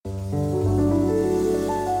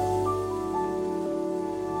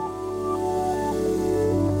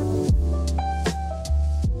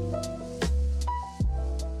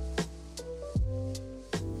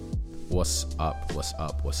What's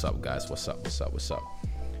up? What's up, guys? What's up? What's up? What's up?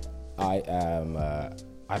 I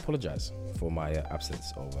apologize for my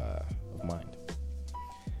absence of mind.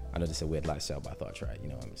 I know this is a weird lifestyle, but I thought I'd try it. You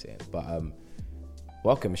know what I'm saying? But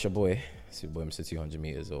welcome. It's your boy. It's your boy, Mr. 200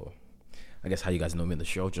 meters, or I guess how you guys know me in the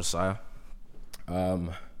show, Josiah.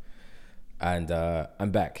 And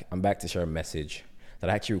I'm back. I'm back to share a message that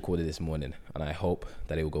I actually recorded this morning, and I hope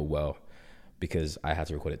that it will go well because I had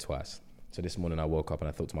to record it twice. So this morning I woke up and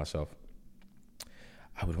I thought to myself,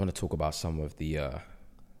 I would want to talk about some of the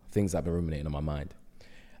things that have been ruminating on my mind.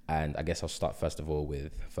 And I guess I'll start first of all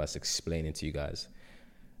with first explaining to you guys.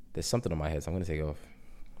 There's something on my head, so I'm going to take it off.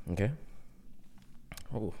 Okay?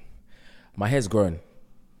 Oh, my hair's growing.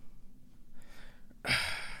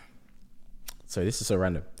 So this is so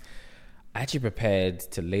random. I actually prepared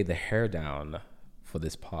to lay the hair down for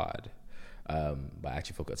this pod, but I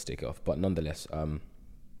actually forgot to take it off. But nonetheless,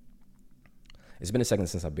 it's been a second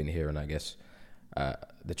since I've been here, and I guess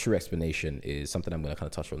the true explanation is something I'm going to kind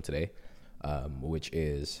of touch on today, which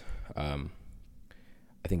is I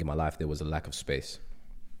think in my life there was a lack of space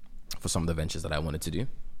for some of the ventures that I wanted to do.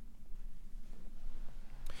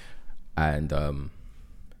 And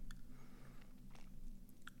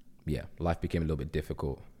life became a little bit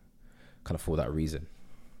difficult kind of for that reason.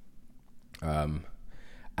 And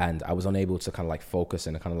I was unable to kind of like focus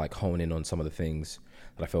and kind of like hone in on some of the things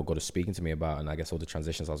that I felt God was speaking to me about, and I guess all the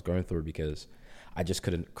transitions I was going through, because I just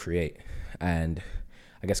couldn't create. And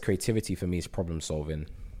I guess creativity for me is problem solving,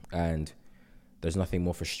 and there's nothing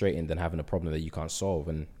more frustrating than having a problem that you can't solve,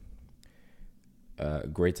 and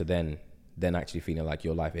greater than actually feeling like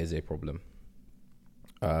your life is a problem.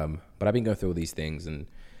 But I've been going through all these things and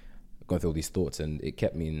going through all these thoughts, and it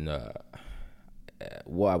kept me in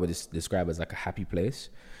what I would describe as like a happy place.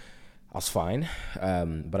 I was fine,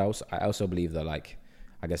 but I also believe that, like,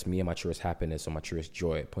 I guess me and my truest happiness or my truest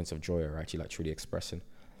joy, points of joy, are actually like truly expressing,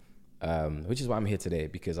 which is why I'm here today,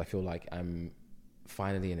 because I feel like I'm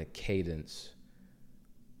finally in a cadence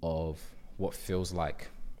of what feels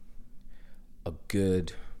like a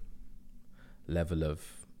good level of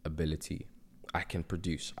ability. I can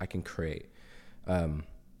produce, I can create.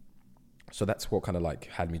 So that's what kind of like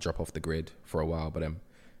had me drop off the grid for a while, but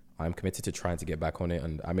I'm committed to trying to get back on it,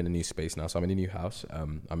 and I'm in a new space now. So I'm in a new house.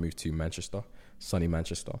 I moved to Manchester, sunny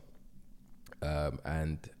Manchester.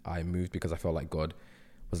 And I moved because I felt like God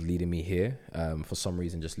was leading me here, for some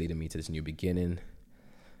reason, just leading me to this new beginning.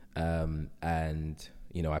 And,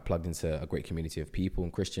 you know, I plugged into a great community of people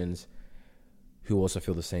and Christians who also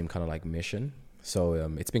feel the same kind of like mission. So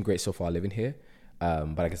it's been great so far living here.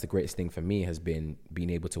 But I guess the greatest thing for me has been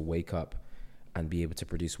being able to wake up and be able to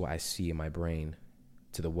produce what I see in my brain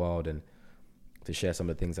to the world, and to share some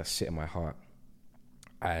of the things that sit in my heart.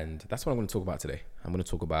 And that's what I'm going to talk about today. I'm going to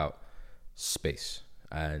talk about space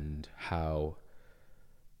and how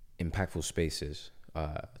impactful space is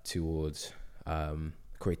towards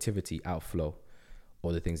creativity, outflow,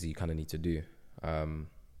 all the things that you kind of need to do. And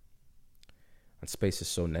space is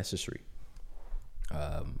so necessary. So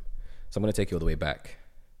I'm going to take you all the way back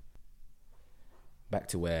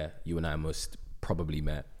to where you and I most probably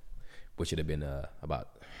met, which would have been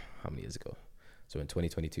about how many years ago? So in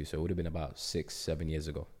 2022, so it would have been about 5 years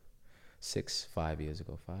ago,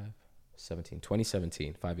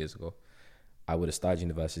 2017, 5 years ago. I would have started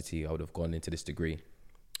university. I would have gone into this degree,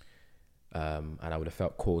 and I would have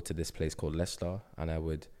felt called to this place called Leicester, and I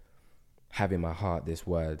would have in my heart this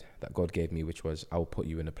word that God gave me, which was, I will put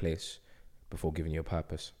you in a place before giving you a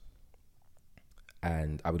purpose.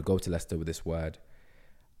 And I would go to Leicester with this word.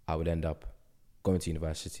 I would end up going to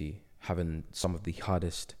university, having some of the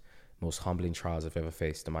hardest, most humbling trials I've ever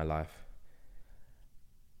faced in my life.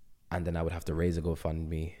 And then I would have to raise a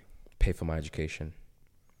GoFundMe, pay for my education,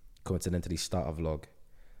 coincidentally start a vlog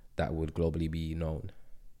that would globally be known,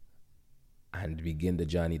 and begin the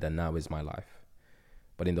journey that now is my life.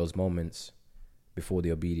 But in those moments, before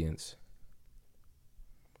the obedience,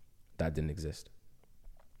 that didn't exist.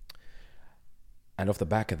 And off the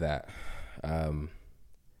back of that, I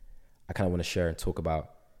kind of want to share and talk about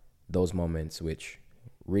those moments which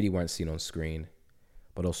really weren't seen on screen,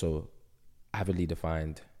 but also heavily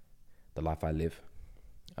defined the life I live.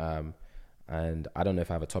 And I don't know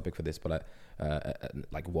if I have a topic for this, but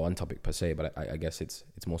like one topic per se, but I guess it's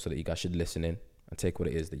more so that you guys should listen in and take what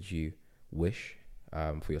it is that you wish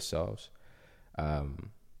for yourselves.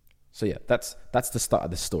 So yeah, that's the start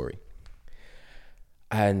of the story.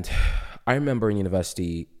 And I remember in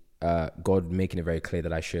university, God making it very clear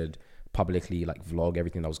that I should publicly like vlog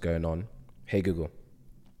everything that was going on. Hey Google,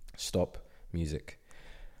 stop music.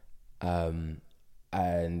 And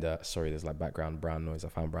sorry, there's like background brown noise. I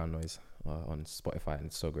found brown noise on Spotify, and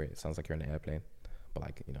it's so great. It sounds like you're in an airplane. but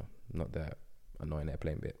like, you know, not the annoying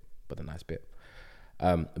airplane bit, but the nice bit.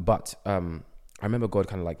 But I remember God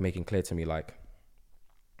kind of like making clear to me, like,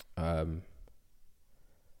 I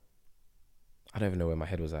don't even know where my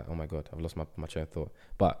head was at. Oh my God, I've lost my train of thought.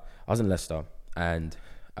 But I was in Leicester, and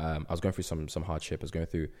I was going through some hardship. I was going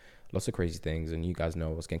through lots of crazy things, and you guys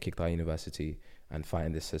know I was getting kicked out of university and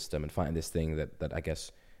fighting this system and fighting this thing that I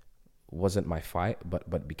guess wasn't my fight,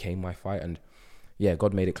 but became my fight. And yeah,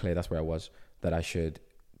 God made it clear, that's where I was, that I should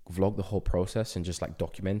vlog the whole process and just like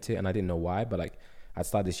document it. And I didn't know why, but like I'd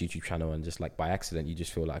started this YouTube channel, and just like by accident, you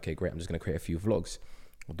just feel like, okay, great, I'm just going to create a few vlogs.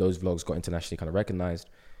 Those vlogs got internationally kind of recognized,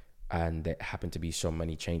 and there happened to be so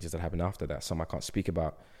many changes that happened after that. Some I can't speak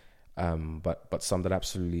about, but some that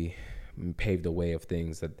absolutely paved the way of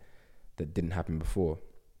things that didn't happen before,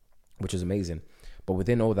 which is amazing. But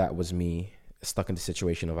within all that was me stuck in the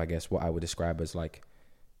situation of, I guess, what I would describe as like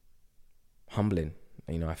humbling.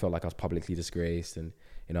 You know, I felt like I was publicly disgraced, and,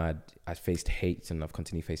 you know, I'd faced hate, and I've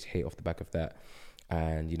continued to face hate off the back of that.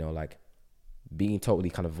 And, you know, like being totally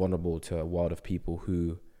kind of vulnerable to a world of people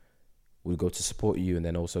who would go to support you and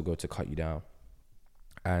then also go to cut you down.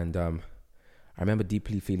 And I remember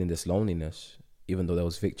deeply feeling this loneliness, even though there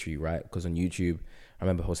was victory, right? Because on YouTube, I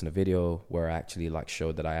remember hosting a video where I actually like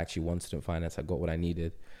showed that I actually wanted student finance. I got what I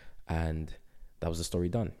needed, and that was the story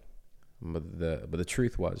done. But the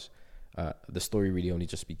truth was, the story really only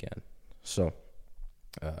just began. So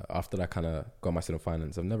after I kind of got my student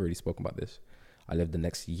finance, I've never really spoken about this. I lived the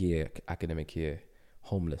next year, academic year,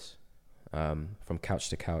 homeless, from couch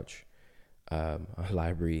to couch,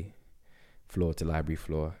 library floor to library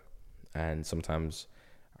floor. And sometimes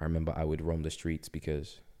I remember I would roam the streets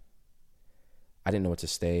because I didn't know where to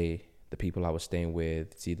stay. The people I was staying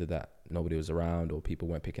with, it's either that nobody was around or people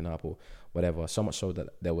weren't picking up or whatever. So much so that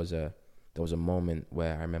there was a moment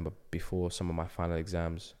where I remember before some of my final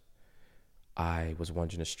exams, I was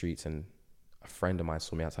wandering the streets, and a friend of mine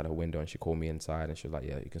saw me outside her window, and she called me inside, and she was like,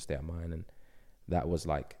 yeah, you can stay at mine. And that was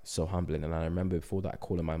like so humbling. And I remember before that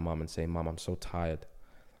calling my mom and saying, Mom, I'm so tired.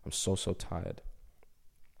 I'm so tired.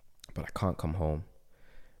 But I can't come home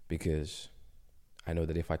because I know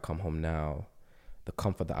that if I come home now, the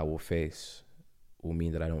comfort that I will face will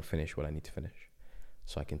mean that I don't finish what I need to finish.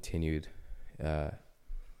 So I continued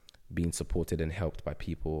being supported and helped by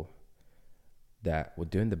people that were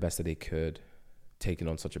doing the best that they could, taking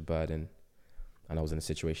on such a burden. And I was in a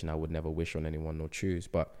situation I would never wish on anyone nor choose,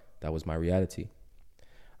 but that was my reality.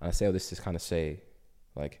 And I say all this to kind of say,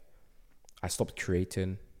 like, I stopped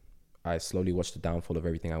creating. I slowly watched the downfall of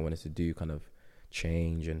everything I wanted to do kind of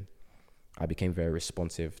change, and I became very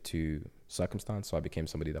responsive to circumstance. So I became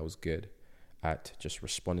somebody that was good at just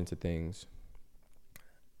responding to things,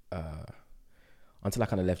 until I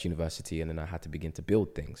kind of left university, and then I had to begin to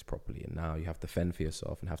build things properly. And now you have to fend for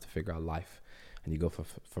yourself and have to figure out life, and you go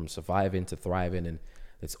from surviving to thriving, and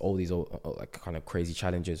it's all these like kind of crazy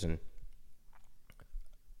challenges. And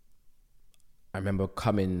I remember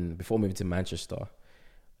before moving to Manchester,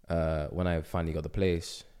 when I finally got the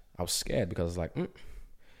place, I was scared because I was like, I'm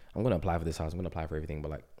going to apply for this house. I'm going to apply for everything.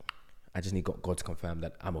 But like, I just need God to confirm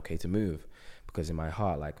that I'm okay to move, because in my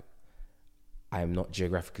heart, like, I am not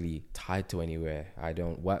geographically tied to anywhere. I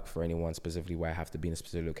don't work for anyone specifically where I have to be in a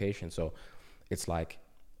specific location. So it's like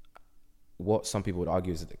what some people would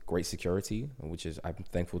argue is great security, which is, I'm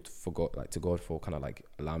thankful to God for kind of like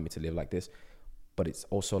allowing me to live like this. But it's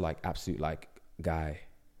also like absolute like, guy,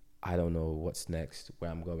 I don't know what's next, where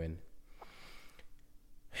I'm going.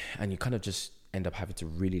 And you kind of just end up having to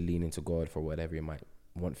really lean into God for whatever He might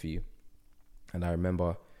want for you. And I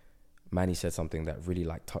remember Manny said something that really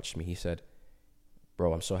like touched me. He said,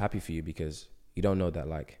 bro, I'm so happy for you, because you don't know that,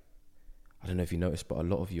 like, I don't know if you noticed, but a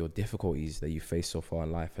lot of your difficulties that you face so far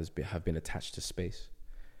in life have been attached to space.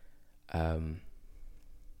 And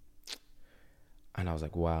I was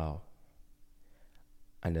like, wow.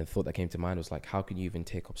 And then the thought that came to mind was like, how can you even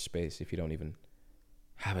take up space if you don't even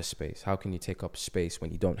have a space? How can you take up space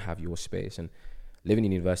when you don't have your space? And living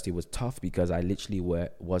in university was tough because I literally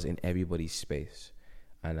was in everybody's space,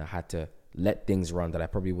 and I had to let things run that I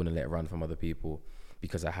probably wouldn't let run from other people,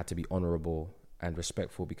 because I had to be honorable and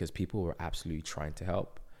respectful, because people were absolutely trying to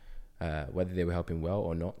help. Whether they were helping well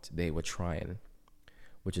or not, they were trying,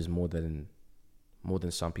 which is more than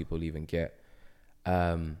some people even get.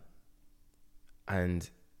 And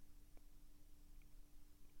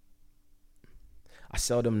I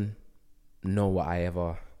seldom know what I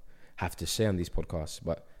ever have to say on these podcasts,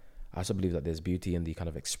 but I also believe that there's beauty in the kind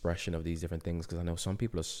of expression of these different things, because I know some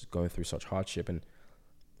people are going through such hardship. And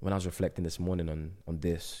when I was reflecting this morning on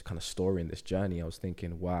this kind of story and this journey, I was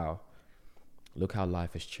thinking, wow, look how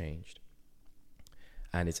life has changed.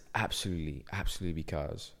 And it's absolutely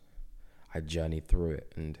because I journeyed through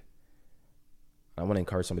it. And I want to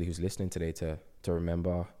encourage somebody who's listening today to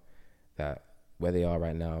remember that where they are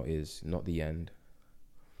right now is not the end.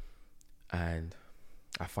 And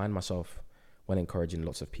I find myself, when encouraging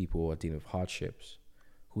lots of people who are dealing with hardships,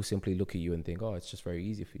 who simply look at you and think, oh, it's just very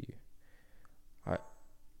easy for you.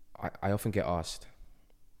 I often get asked,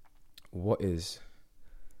 what is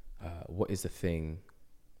the thing?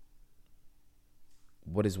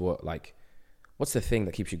 What's the thing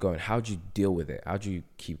that keeps you going? How do you deal with it? How do you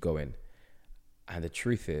keep going? And the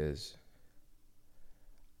truth is,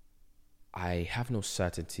 I have no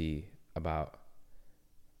certainty about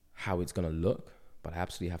how it's going to look, but I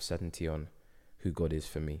absolutely have certainty on who God is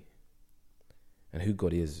for me and who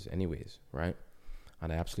God is anyways, right?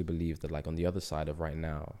 And I absolutely believe that, like, on the other side of right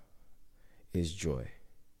now is joy.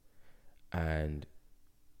 And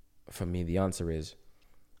for me, the answer is,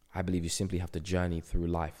 I believe you simply have to journey through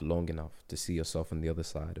life long enough to see yourself on the other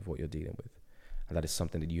side of what you're dealing with. And that is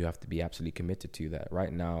something that you have to be absolutely committed to, that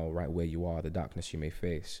right now, right where you are, the darkness you may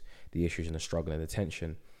face, the issues and the struggle and the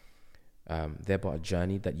tension, they're but a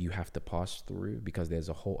journey that you have to pass through, because there's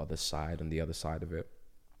a whole other side on the other side of it.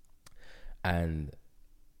 And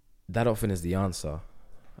that often is the answer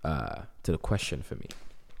to the question for me.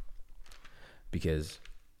 Because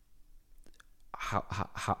how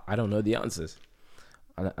I don't know the answers.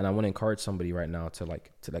 And I want to encourage somebody right now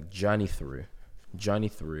to journey through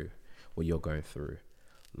what you're going through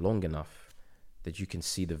long enough that you can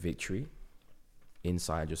see the victory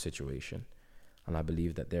inside your situation. And I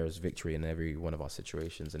believe that there is victory in every one of our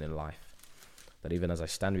situations and in life. That even as I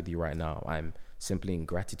stand with you right now, I'm simply in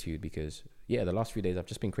gratitude because, the last few days I've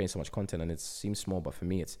just been creating so much content, and it seems small, but for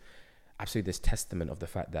me it's absolutely this testament of the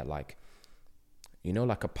fact that, like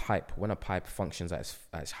a pipe, when a pipe functions at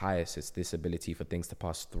its highest, it's this ability for things to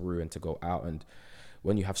pass through and to go out. And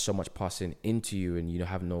when you have so much passing into you and you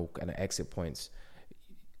have no kind of exit points,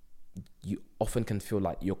 you often can feel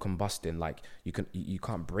like you're combusting, like you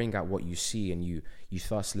can't bring out what you see, and you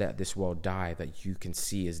thus let this world die that you can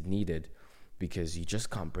see is needed, because you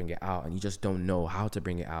just can't bring it out and you just don't know how to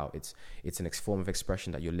bring it out. It's an form of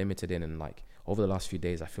expression that you're limited in. And like over the last few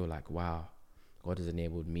days, I feel like, wow, God has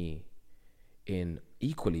enabled me in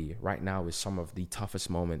equally right now is some of the toughest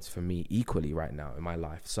moments for me equally right now in my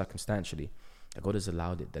life, circumstantially, that God has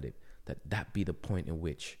allowed it that be the point in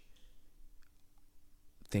which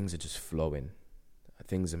things are just flowing,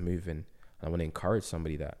 things are moving. And I want to encourage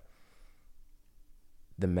somebody that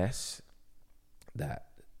the mess that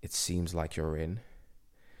it seems like you're in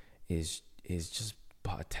is just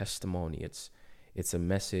but a testimony. It's a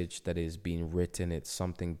message that is being written. It's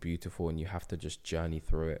something beautiful, and you have to just journey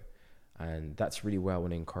through it. And that's really where I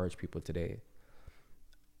want to encourage people today.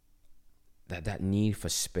 That need for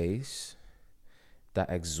space, that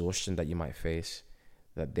exhaustion that you might face,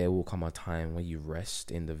 that there will come a time when you rest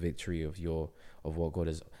in the victory of what God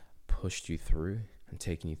has pushed you through and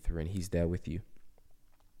taken you through, and He's there with you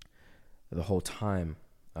the whole time.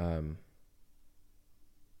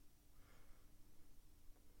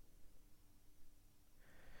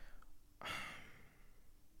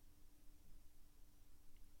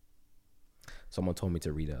 Someone told me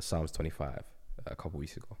to read Psalms 25 a couple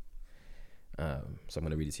weeks ago. So I'm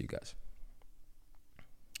going to read it to you guys.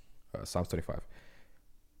 Psalms 25.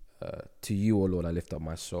 To you, O Lord, I lift up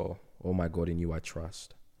my soul. O my God, in you I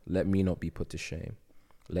trust. Let me not be put to shame.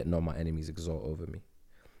 Let not my enemies exult over me.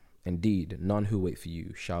 Indeed, none who wait for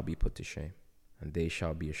you shall be put to shame, and they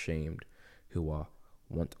shall be ashamed who are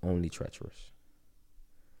only treacherous.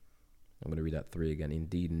 I'm going to read that 3 again.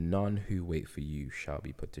 Indeed, none who wait for you shall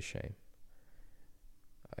be put to shame.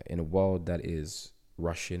 In a world that is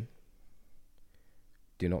rushing,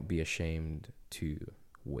 do not be ashamed to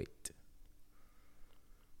wait.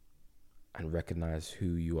 And recognize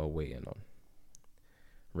who you are waiting on.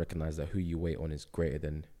 Recognize that who you wait on is greater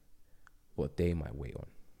than what they might wait on.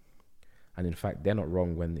 And in fact, they're not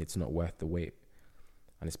wrong when it's not worth the wait.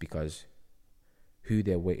 And it's because who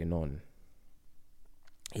they're waiting on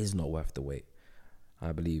is not worth the wait.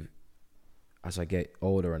 I believe as I get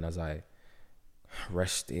older and as I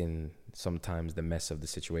rest in sometimes the mess of the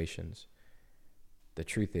situations, the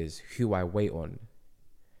truth is who I wait on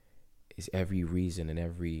is every reason and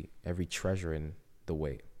every treasure in the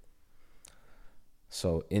wait.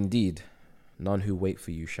 So indeed, none who wait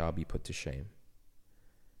for you shall be put to shame.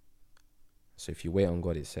 So if you wait on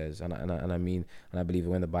God, it says, and I believe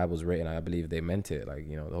when the Bible's written, I believe they meant it. Like,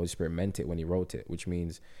 the Holy Spirit meant it when He wrote it, which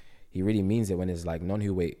means He really means it when it's like, none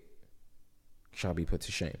who wait shall be put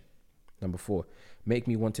to shame. Number 4, make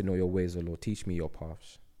me want to know your ways, O Lord. Teach me your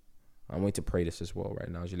paths. I want you to pray this as well right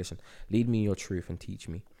now as you listen. Lead me in your truth and teach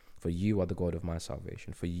me, for you are the God of my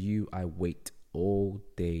salvation. For you I wait all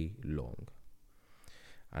day long.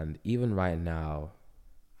 And even right now,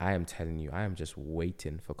 I am telling you, I am just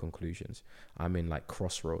waiting for conclusions. I'm in like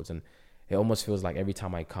crossroads, and it almost feels like every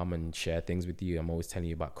time I come and share things with you, I'm always telling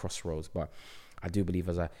you about crossroads. But I do believe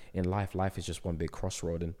in life is just one big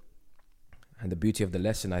crossroad. And the beauty of the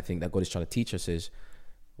lesson, I think, that God is trying to teach us is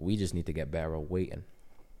we just need to get better at waiting.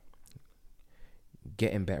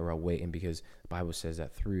 Getting better at waiting, because the Bible says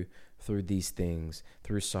that through these things,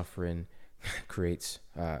 through suffering, creates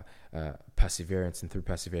perseverance, and through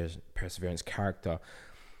perseverance character.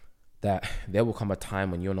 That there will come a time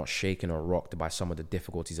when you're not shaken or rocked by some of the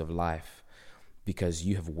difficulties of life, because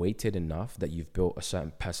you have waited enough, that you've built a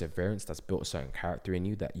certain perseverance, that's built a certain character in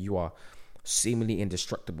you, that you are seemingly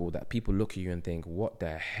indestructible, that people look at you and think, what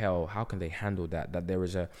the hell, how can they handle that? That there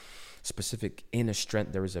is a specific inner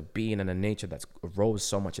strength, there is a being and a nature that's rose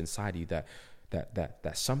so much inside you that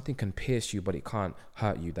something can pierce you but it can't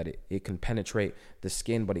hurt you, that it can penetrate the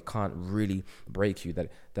skin but it can't really break you,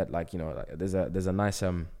 that like, you know, like there's a nice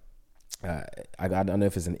I don't know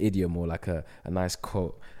if it's an idiom or like a nice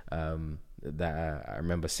quote that I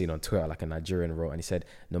remember seeing on Twitter, like a Nigerian wrote, and he said,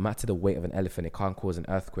 no matter the weight of an elephant, it can't cause an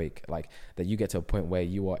earthquake. Like that you get to a point where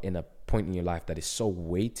you are in a point in your life that is so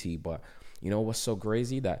weighty, but you know what's so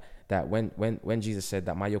crazy? That when Jesus said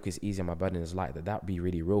that my yoke is easy and my burden is light, that be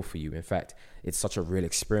really real for you. In fact, it's such a real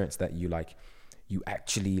experience that you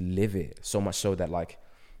actually live it, so much so that like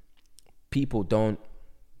people don't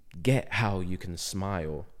get how you can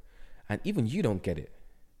smile, and even you don't get it.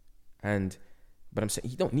 But I'm saying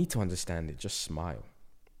you don't need to understand it. Just smile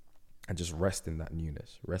and just rest in that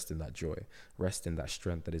newness, rest in that joy, rest in that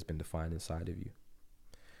strength that has been defined inside of you.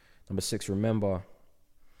 Number 6, remember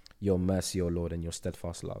your mercy, O Lord, and your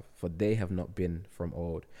steadfast love, for they have not been from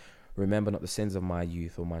old. Remember not the sins of my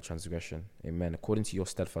youth or my transgression. Amen. According to your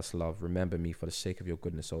steadfast love, remember me for the sake of your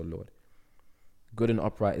goodness, O Lord. Good and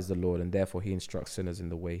upright is the Lord, and therefore he instructs sinners in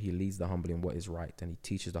the way. He leads the humble in what is right, and he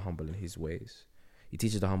teaches the humble in his ways. He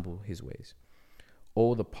teaches the humble his ways.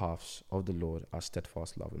 All the paths of the Lord are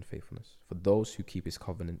steadfast love and faithfulness for those who keep his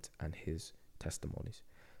covenant and his testimonies.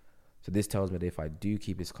 So this tells me that if I do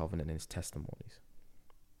keep his covenant and his testimonies,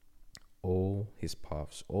 all his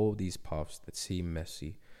paths, all these paths that seem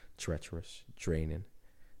messy, treacherous, draining,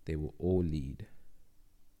 they will all lead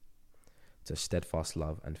to steadfast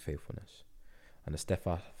love and faithfulness. And the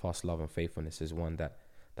steadfast love and faithfulness is one that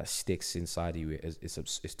sticks inside of you.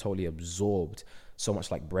 It's totally absorbed, so much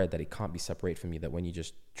like bread that it can't be separated from you, that when you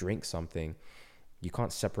just drink something, you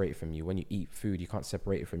can't separate it from you. When you eat food, you can't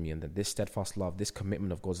separate it from you. And that this steadfast love, this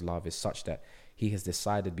commitment of God's love is such that he has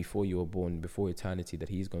decided before you were born, before eternity, that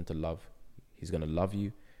he's going to love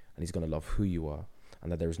you, and he's going to love who you are,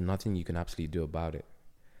 and that there is nothing you can absolutely do about it,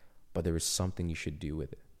 but there is something you should do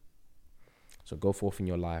with it. So go forth in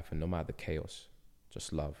your life, and no matter the chaos,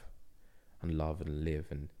 just love and live.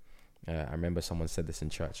 And I remember someone said this in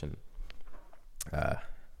church, and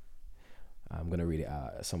I'm gonna read it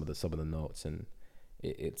out, some of the notes, and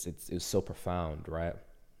it's so profound, right?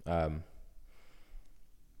 And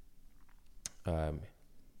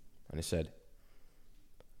it said,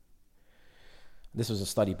 this was a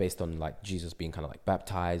study based on like Jesus being kind of like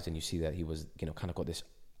baptized, and you see that he was, you know, kind of got this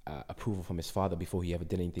approval from his father before he ever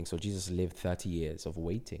did anything. So Jesus lived 30 years of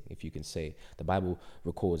waiting, if you can say. The Bible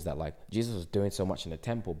records that like Jesus was doing so much in the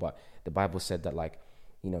temple, but the Bible said that like,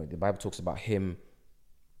 you know, the Bible talks about him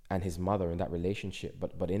and his mother and that relationship,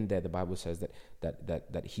 but in there the Bible says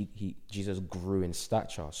that he Jesus grew in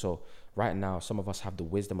stature. So right now some of us have the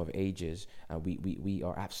wisdom of ages, and we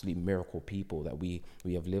are absolutely miracle people, that we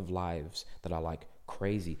have lived lives that are like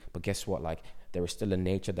crazy. But guess what? Like there is still a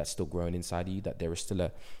nature that's still growing inside of you, that there is still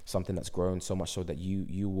something that's grown so much so that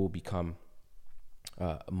you will become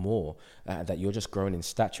more, that you're just growing in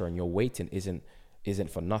stature, and your waiting isn't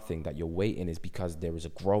for nothing. That your waiting is because there is a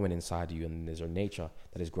growing inside of you, and there's a nature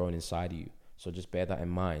that is growing inside of you. So just bear that in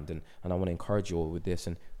mind, and I want to encourage you all with this,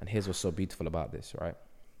 and here's what's so beautiful about this, right?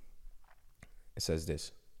 It says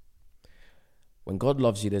this: when God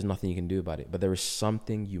loves you, there's nothing you can do about it, but there is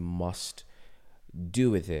something you must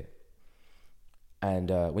do with it.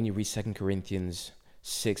 And when you read 2 Corinthians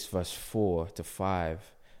 6 verse 4 to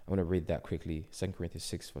 5, I want to read that quickly. 2 Corinthians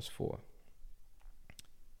 6 verse 4.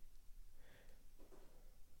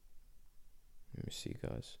 Let me see,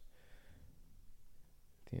 guys.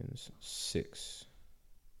 Corinthians 6.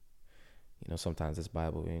 You know, sometimes this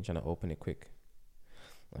Bible, you're trying to open it quick.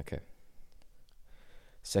 Okay.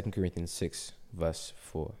 2 Corinthians 6 verse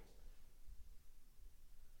 4.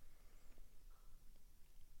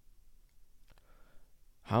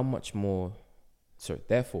 how much more? So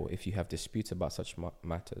therefore, if you have disputes about such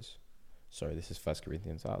matters, sorry, this is 1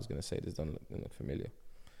 Corinthians. I was going to say this doesn't look familiar.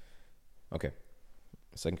 Okay,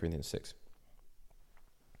 2 Corinthians 6.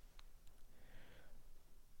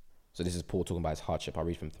 So this is Paul talking about his hardship. I'll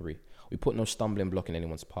read from 3. We put no stumbling block in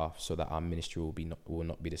anyone's path so that our ministry will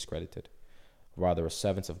not be discredited. Rather, as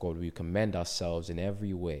servants of God, we commend ourselves in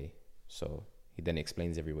every way. So he then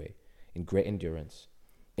explains every way. In great endurance,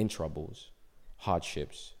 in troubles,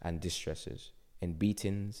 hardships, and distresses, in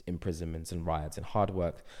beatings, imprisonments, and riots, in hard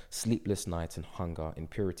work, sleepless nights, and hunger, in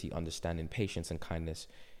purity, understanding, patience, and kindness,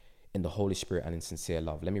 in the Holy Spirit, and in sincere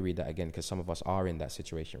love. Let me read that again, because some of us are in that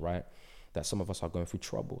situation, right? That some of us are going through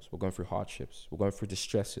troubles. We're going through hardships. We're going through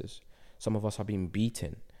distresses. Some of us are being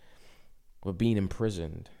beaten. We're being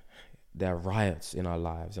imprisoned. There are riots in our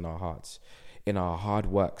lives, in our hearts, in our hard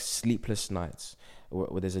work, sleepless nights,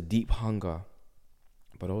 where there's a deep hunger.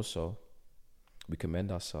 But also, we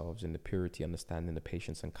commend ourselves in the purity, understanding, the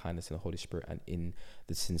patience and kindness in the Holy Spirit, and in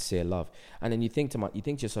the sincere love. And then you think to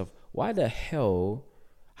yourself, why the hell?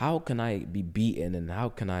 How can I be beaten, and how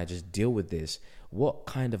can I just deal with this? What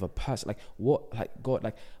kind of a person? What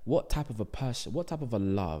type of a person? What type of a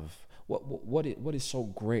love? What is so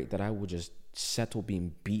great that I would just settle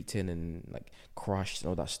being beaten and like crushed and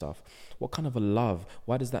all that stuff? What kind of a love?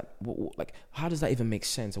 Why does that? How does that even make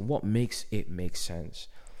sense? And what makes it make sense?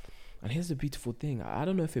 And here's the beautiful thing. I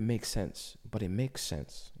don't know if it makes sense, but it makes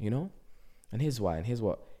sense, you know? And here's why. And here's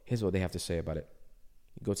what they have to say about it.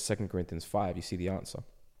 You go to 2 Corinthians 5, you see the answer.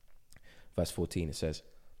 Verse 14, it says,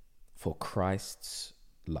 for Christ's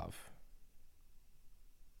love.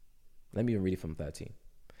 Let me even read it from 13.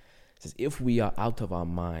 It says, if we are out of our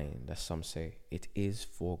mind, as some say, it is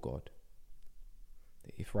for God.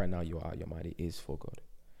 If right now you are out of your mind, it is for God.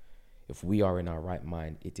 If we are in our right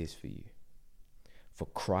mind, it is for you. For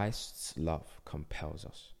Christ's love compels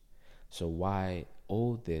us. So why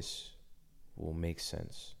all this will make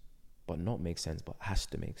sense, but not make sense, but has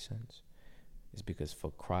to make sense, is because for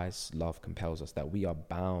Christ's love compels us, that we are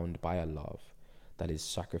bound by a love that is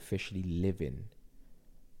sacrificially living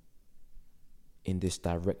in this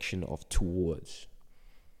direction of towards,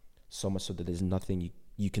 so much so that there's nothing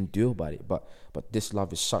you can do about it. But this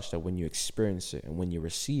love is such that when you experience it and when you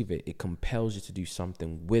receive it, it compels you to do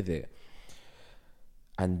something with it.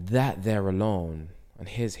 And that there alone, and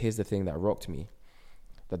here's the thing that rocked me,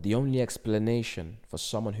 that the only explanation for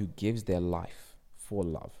someone who gives their life for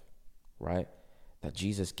love, right? That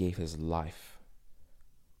Jesus gave his life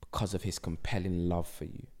because of his compelling love for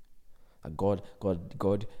you. That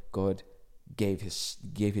God gave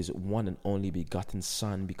his one and only begotten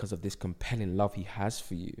Son because of this compelling love he has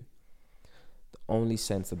for you. The only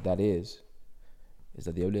sense that is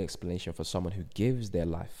that the only explanation for someone who gives their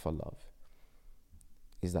life for love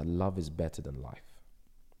is that love is better than life.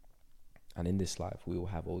 And in this life, we will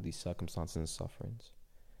have all these circumstances and sufferings.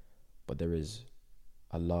 But there is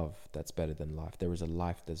a love that's better than life. There is a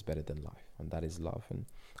life that's better than life. And that is love. And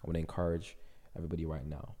I want to encourage everybody right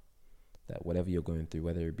now that whatever you're going through,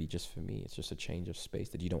 whether it be just for me, it's just a change of space,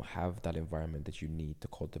 that you don't have that environment that you need to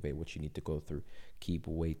cultivate what you need to go through. Keep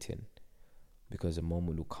waiting. Because a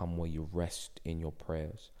moment will come where you rest in your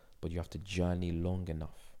prayers. But you have to journey long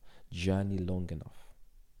enough.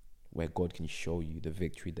 Where God can show you the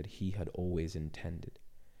victory that he had always intended.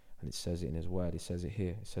 And it says it in his word. It says it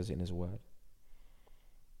here. It says it in his word.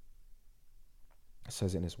 It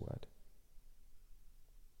says it in his word.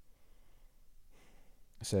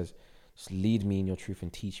 It says, just lead me in your truth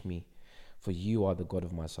and teach me, for you are the God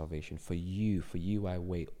of my salvation. For you I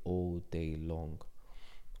wait all day long.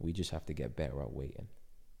 We just have to get better at waiting.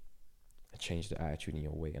 And change the attitude in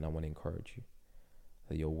your wait. And I want to encourage you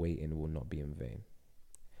that your waiting will not be in vain.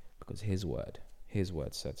 Because his word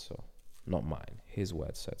said so. Not mine. His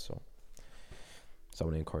word said so. So I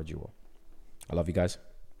want to encourage you all. I love you guys.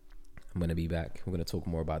 I'm going to be back. We're going to talk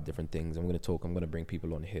more about different things. I'm going to bring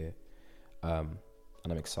people on here. And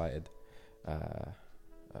I'm excited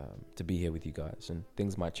to be here with you guys. And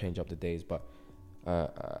things might change up the days, but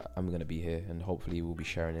I'm going to be here. And hopefully we'll be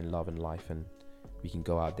sharing in love and life. And we can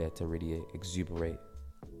go out there to really exuberate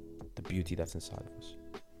the beauty that's inside of us.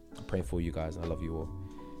 I'm praying for you guys. I love you all.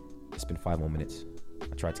 It's been 5 more minutes.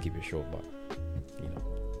 I tried to keep it short, but,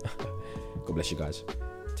 God bless you guys.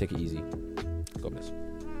 Take it easy. God bless.